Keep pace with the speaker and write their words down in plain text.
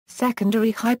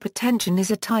Secondary hypertension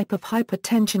is a type of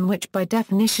hypertension which by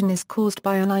definition is caused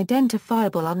by an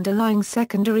identifiable underlying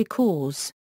secondary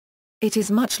cause. It is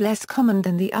much less common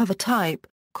than the other type,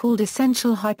 called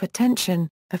essential hypertension,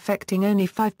 affecting only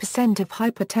 5% of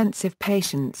hypertensive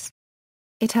patients.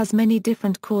 It has many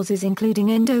different causes including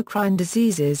endocrine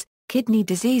diseases, kidney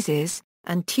diseases,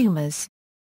 and tumors.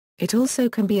 It also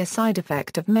can be a side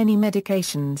effect of many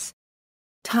medications.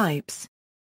 Types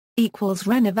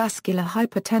renovascular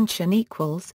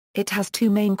hypertension it has two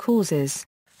main causes,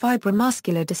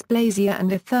 fibromuscular dysplasia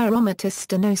and atheromatoous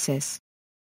stenosis.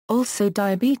 Also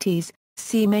diabetes,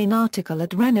 see main article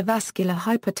at renovascular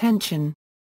hypertension.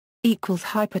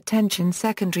 Hypertension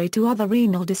secondary to other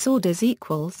renal disorders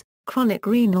chronic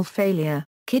renal failure,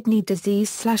 kidney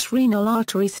disease/renal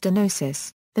artery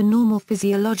stenosis. The normal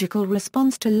physiological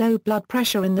response to low blood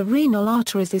pressure in the renal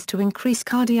arteries is to increase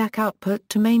cardiac output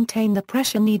to maintain the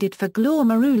pressure needed for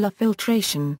glomerular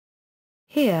filtration.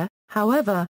 Here,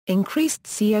 however, increased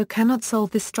CO cannot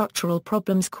solve the structural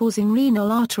problems causing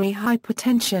renal artery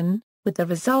hypertension, with the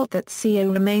result that CO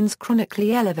remains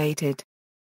chronically elevated.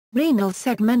 Renal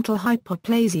segmental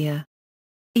hyperplasia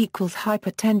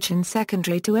hypertension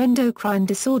secondary to endocrine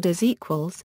disorders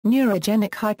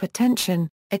neurogenic hypertension,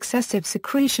 excessive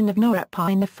secretion of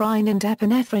norepinephrine and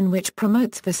epinephrine which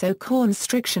promotes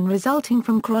vasoconstriction resulting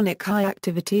from chronic high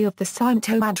activity of the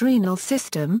symptomadrenal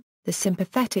system, the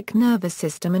sympathetic nervous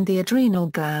system and the adrenal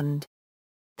gland.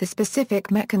 The specific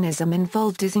mechanism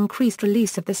involved is increased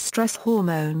release of the stress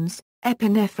hormones,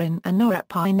 epinephrine and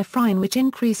norepinephrine which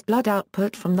increase blood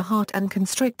output from the heart and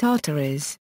constrict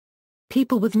arteries.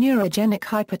 People with neurogenic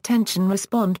hypertension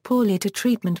respond poorly to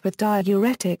treatment with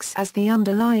diuretics as the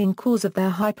underlying cause of their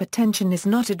hypertension is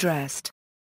not addressed.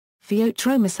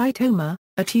 Pheochromocytoma,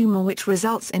 a tumor which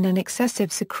results in an excessive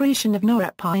secretion of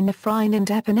norepinephrine and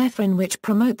epinephrine which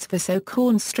promotes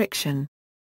vasoconstriction.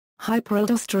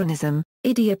 Hyperaldosteronism,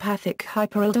 idiopathic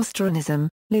hyperaldosteronism,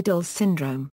 Liddle's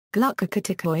syndrome,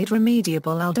 glucocorticoid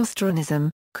remediable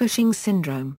aldosteronism, Cushing's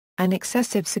syndrome. An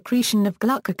excessive secretion of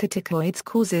glucocorticoids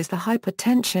causes the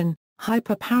hypertension,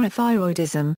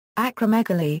 hyperparathyroidism,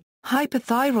 acromegaly,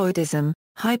 hyperthyroidism,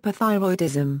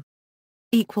 hyperthyroidism.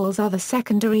 Other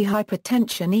secondary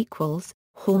hypertension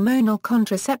hormonal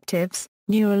contraceptives,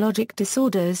 neurologic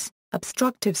disorders,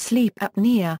 obstructive sleep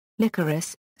apnea,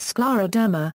 licorice,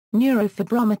 scleroderma,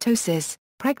 neurofibromatosis,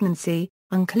 pregnancy,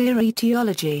 unclear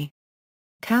etiology.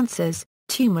 Cancers.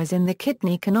 Tumors in the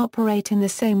kidney can operate in the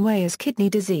same way as kidney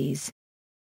disease.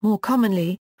 More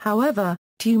commonly, however,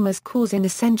 tumors cause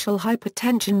inessential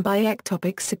hypertension by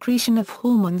ectopic secretion of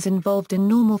hormones involved in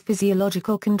normal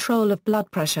physiological control of blood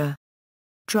pressure.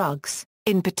 Drugs,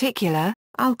 in particular,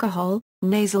 alcohol,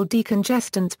 nasal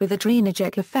decongestants with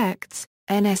adrenergic effects,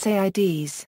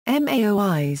 NSAIDs,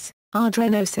 MAOIs,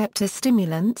 adrenoceptor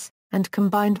stimulants, and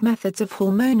combined methods of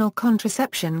hormonal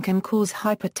contraception can cause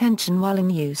hypertension while in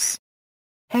use.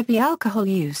 Heavy alcohol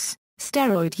use,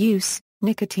 steroid use,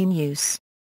 nicotine use.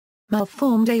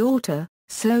 Malformed aorta,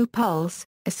 slow pulse,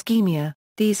 ischemia,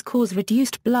 these cause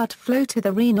reduced blood flow to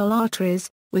the renal arteries,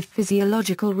 with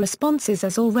physiological responses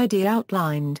as already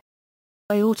outlined.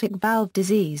 Aortic valve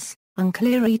disease,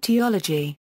 unclear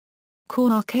etiology.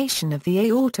 Coarctation of the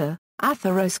aorta,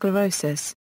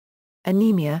 atherosclerosis.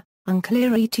 Anemia,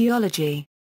 unclear etiology.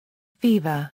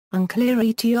 Fever, unclear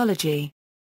etiology.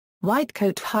 White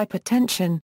coat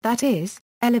hypertension, that is,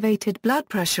 elevated blood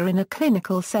pressure in a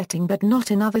clinical setting but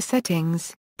not in other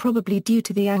settings, probably due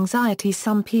to the anxiety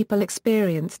some people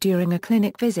experience during a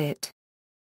clinic visit.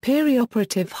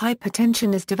 Perioperative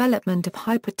hypertension is development of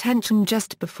hypertension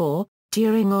just before,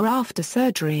 during or after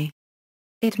surgery.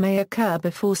 It may occur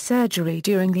before surgery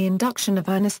during the induction of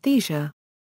anesthesia.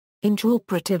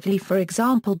 Intraoperatively, for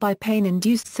example by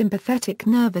pain-induced sympathetic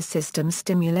nervous system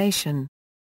stimulation.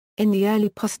 In the early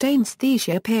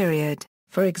post-anesthesia period,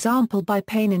 for example by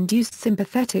pain-induced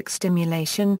sympathetic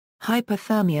stimulation,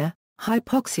 hypothermia,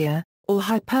 hypoxia, or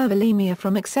hypervolemia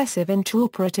from excessive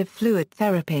intraoperative fluid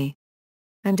therapy.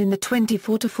 And in the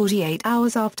 24 to 48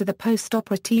 hours after the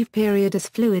post-operative period as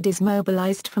fluid is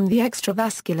mobilized from the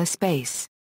extravascular space.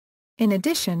 In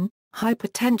addition,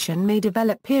 hypertension may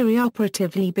develop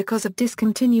perioperatively because of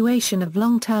discontinuation of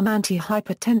long-term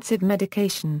antihypertensive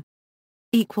medication.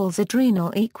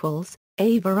 Adrenal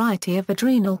a variety of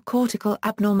adrenal cortical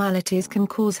abnormalities can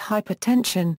cause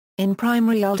hypertension. In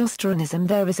primary aldosteronism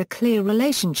there is a clear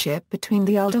relationship between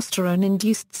the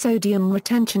aldosterone-induced sodium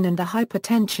retention and the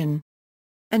hypertension.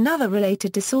 Another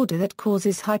related disorder that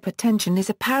causes hypertension is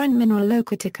apparent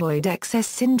mineralocorticoid excess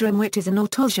syndrome, which is an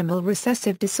autosomal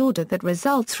recessive disorder that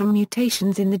results from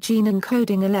mutations in the gene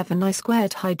encoding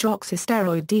 11I2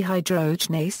 hydroxysteroid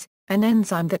dehydrogenase, an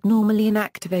enzyme that normally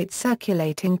inactivates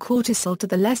circulating cortisol to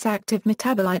the less active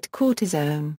metabolite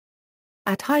cortisone.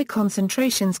 At high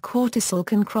concentrations, cortisol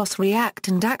can cross-react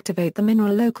and activate the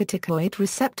mineralocorticoid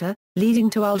receptor, leading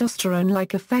to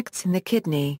aldosterone-like effects in the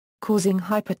kidney, causing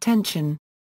hypertension.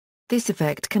 This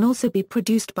effect can also be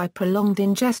produced by prolonged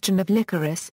ingestion of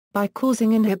licorice, by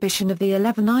causing inhibition of the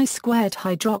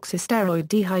 11I2-hydroxysteroid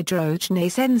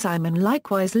dehydrogenase enzyme and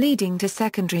likewise leading to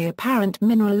secondary apparent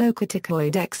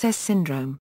mineralocorticoid excess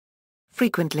syndrome.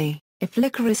 Frequently, if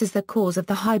licorice is the cause of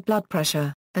the high blood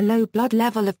pressure, a low blood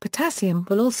level of potassium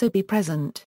will also be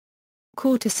present.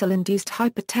 Cortisol-induced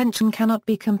hypertension cannot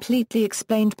be completely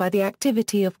explained by the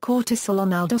activity of cortisol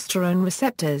on aldosterone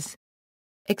receptors.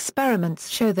 Experiments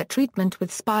show that treatment with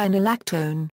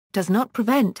spironolactone does not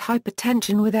prevent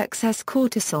hypertension with excess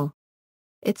cortisol.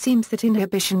 It seems that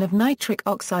inhibition of nitric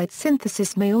oxide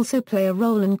synthesis may also play a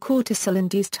role in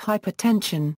cortisol-induced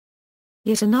hypertension.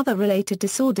 Yet another related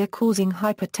disorder causing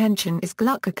hypertension is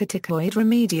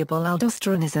glucocorticoid-remediable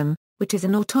aldosteronism, which is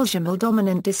an autosomal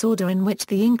dominant disorder in which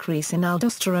the increase in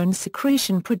aldosterone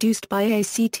secretion produced by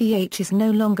ACTH is no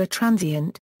longer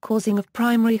transient, causing of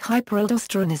primary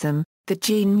hyperaldosteronism. The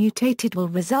gene mutated will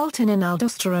result in an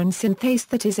aldosterone synthase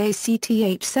that is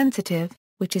ACTH sensitive,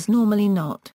 which is normally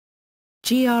not.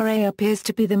 GRA appears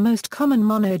to be the most common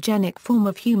monogenic form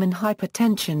of human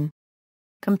hypertension.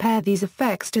 Compare these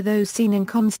effects to those seen in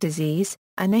Crohn's disease,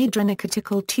 an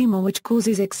adrenocortical tumor which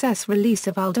causes excess release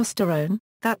of aldosterone,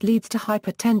 that leads to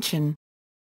hypertension.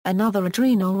 Another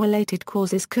adrenal-related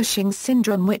cause is Cushing's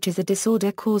syndrome, which is a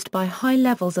disorder caused by high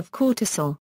levels of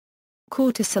cortisol.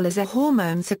 Cortisol is a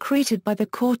hormone secreted by the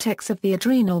cortex of the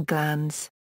adrenal glands.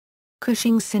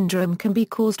 Cushing's syndrome can be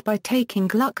caused by taking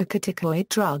glucocorticoid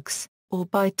drugs, or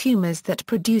by tumors that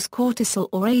produce cortisol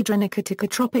or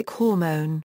adrenocorticotropic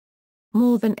hormone.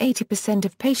 More than 80%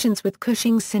 of patients with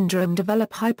Cushing's syndrome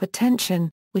develop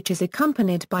hypertension, which is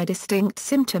accompanied by distinct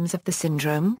symptoms of the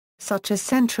syndrome, such as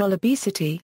central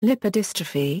obesity,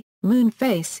 lipodystrophy, moon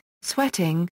face,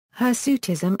 sweating,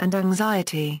 hirsutism and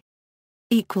anxiety.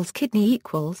 Kidney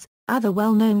Other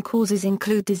well-known causes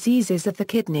include diseases of the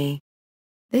kidney.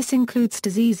 This includes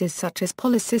diseases such as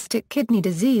polycystic kidney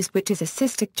disease, which is a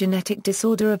cystic genetic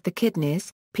disorder of the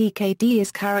kidneys. PKD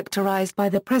is characterized by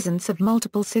the presence of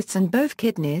multiple cysts in both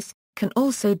kidneys, can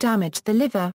also damage the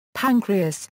liver,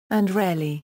 pancreas, and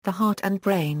rarely, the heart and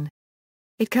brain.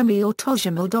 It can be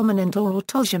autosomal dominant or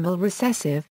autosomal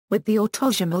recessive, with the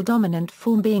autosomal dominant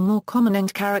form being more common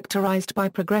and characterized by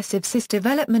progressive cyst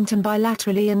development and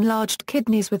bilaterally enlarged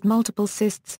kidneys with multiple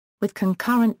cysts, with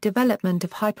concurrent development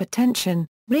of hypertension,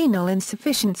 renal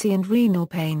insufficiency and renal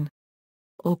pain.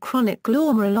 Or chronic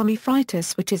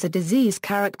glomerulonephritis, which is a disease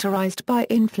characterized by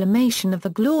inflammation of the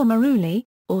glomeruli,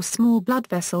 or small blood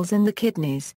vessels in the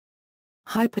kidneys.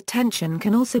 Hypertension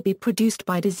can also be produced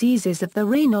by diseases of the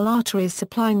renal arteries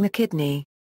supplying the kidney.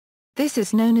 This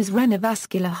is known as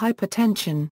renovascular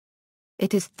hypertension.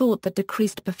 It is thought that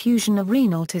decreased perfusion of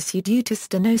renal tissue due to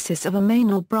stenosis of a main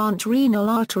or branch renal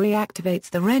artery activates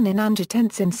the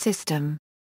renin-angiotensin system.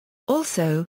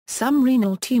 Also, some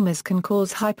renal tumors can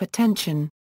cause hypertension.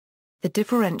 The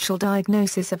differential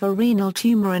diagnosis of a renal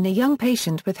tumor in a young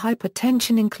patient with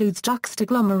hypertension includes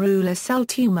juxtaglomerular cell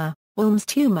tumor, Wilms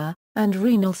tumor, and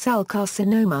renal cell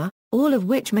carcinoma, all of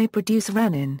which may produce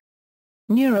renin.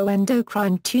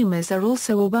 Neuroendocrine tumors are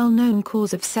also a well-known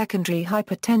cause of secondary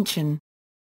hypertension.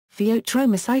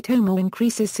 Pheochromocytoma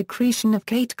increases secretion of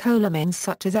catecholamines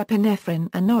such as epinephrine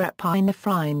and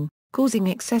norepinephrine, causing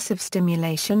excessive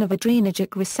stimulation of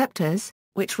adrenergic receptors,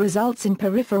 which results in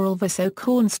peripheral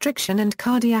vasoconstriction and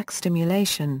cardiac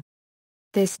stimulation.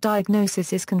 This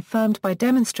diagnosis is confirmed by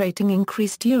demonstrating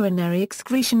increased urinary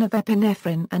excretion of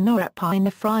epinephrine and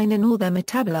norepinephrine in all their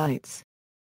metabolites.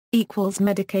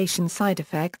 Medication side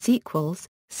effects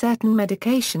Certain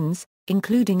medications,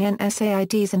 including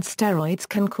NSAIDs and steroids,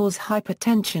 can cause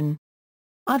hypertension.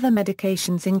 Other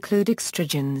medications include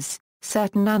estrogens,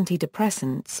 certain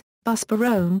antidepressants,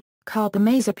 buspirone,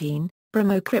 carbamazepine,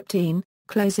 bromocriptine,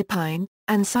 clozapine,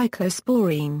 and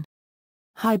cyclosporine.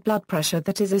 High blood pressure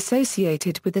that is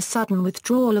associated with the sudden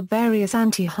withdrawal of various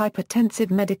antihypertensive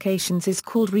medications is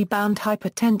called rebound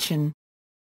hypertension.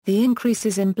 The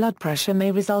increases in blood pressure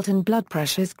may result in blood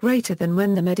pressures greater than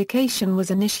when the medication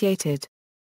was initiated.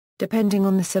 Depending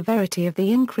on the severity of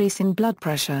the increase in blood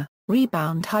pressure,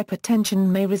 rebound hypertension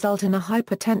may result in a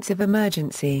hypertensive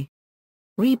emergency.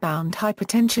 Rebound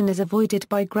hypertension is avoided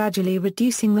by gradually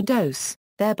reducing the dose,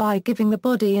 thereby giving the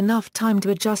body enough time to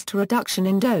adjust to reduction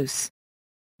in dose.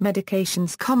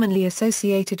 Medications commonly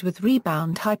associated with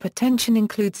rebound hypertension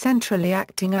include centrally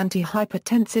acting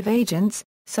antihypertensive agents,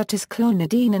 such as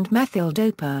clonidine and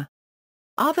methyl-dopa.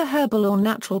 Other herbal or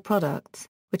natural products,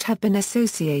 which have been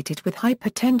associated with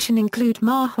hypertension include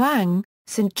ma huang,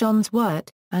 St. John's wort,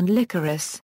 and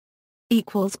licorice.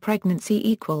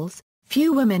 Pregnancy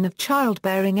few women of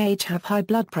childbearing age have high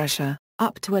blood pressure,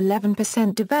 up to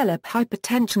 11% develop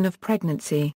hypertension of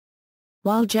pregnancy.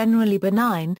 While generally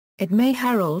benign, it may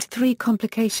herald three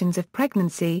complications of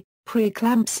pregnancy: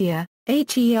 preeclampsia,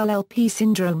 HELLP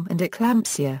syndrome and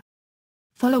eclampsia.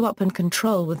 Follow-up and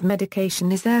control with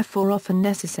medication is therefore often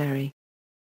necessary.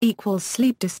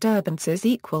 Sleep disturbances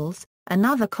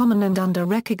another common and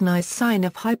under-recognized sign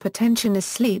of hypertension is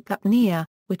sleep apnea,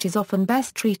 which is often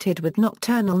best treated with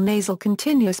nocturnal nasal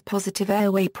continuous positive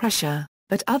airway pressure,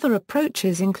 but other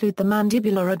approaches include the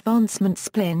mandibular advancement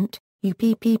splint,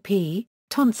 UPPP,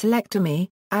 tonsillectomy,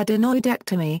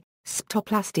 adenoidectomy,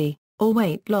 septoplasty, or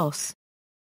weight loss.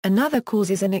 Another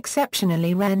cause is an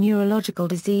exceptionally rare neurological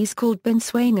disease called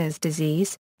Binswanger's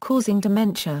disease, causing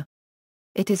dementia.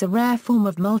 It is a rare form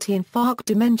of multi-infarct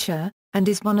dementia, and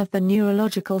is one of the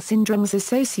neurological syndromes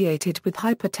associated with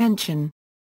hypertension.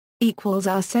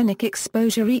 Arsenic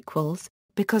exposure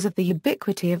because of the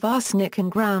ubiquity of arsenic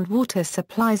in groundwater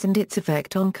supplies and its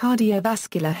effect on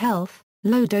cardiovascular health,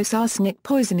 low-dose arsenic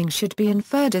poisoning should be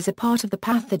inferred as a part of the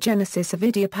pathogenesis of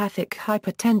idiopathic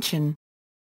hypertension.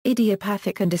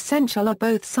 Idiopathic and essential are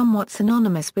both somewhat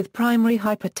synonymous with primary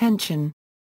hypertension.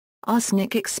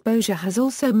 Arsenic exposure has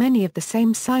also many of the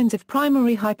same signs of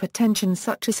primary hypertension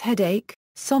such as headache,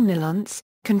 somnolence,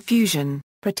 confusion,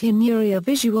 proteinuria,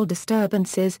 visual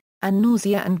disturbances, and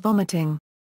nausea and vomiting.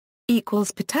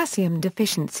 Potassium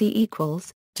deficiency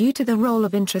due to the role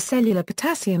of intracellular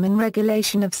potassium in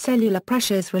regulation of cellular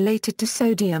pressures related to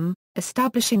sodium,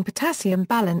 establishing potassium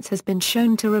balance has been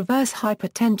shown to reverse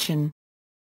hypertension.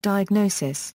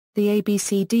 Diagnosis: the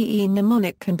ABCDE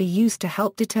mnemonic can be used to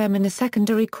help determine a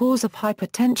secondary cause of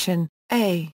hypertension: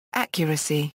 A.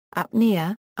 Accuracy,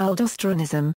 apnea,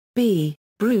 aldosteronism; B.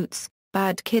 Brutes,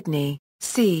 bad kidney;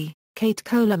 C.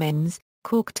 catecholamines,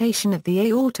 coarctation of the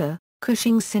aorta,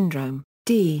 Cushing's syndrome;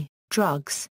 D.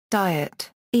 Drugs, diet;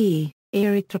 E.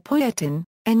 Erythropoietin,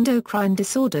 endocrine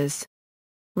disorders.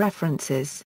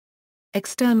 References.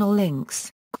 External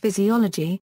links: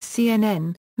 Physiology,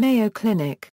 CNN, Mayo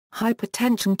Clinic,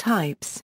 Hypertension Types.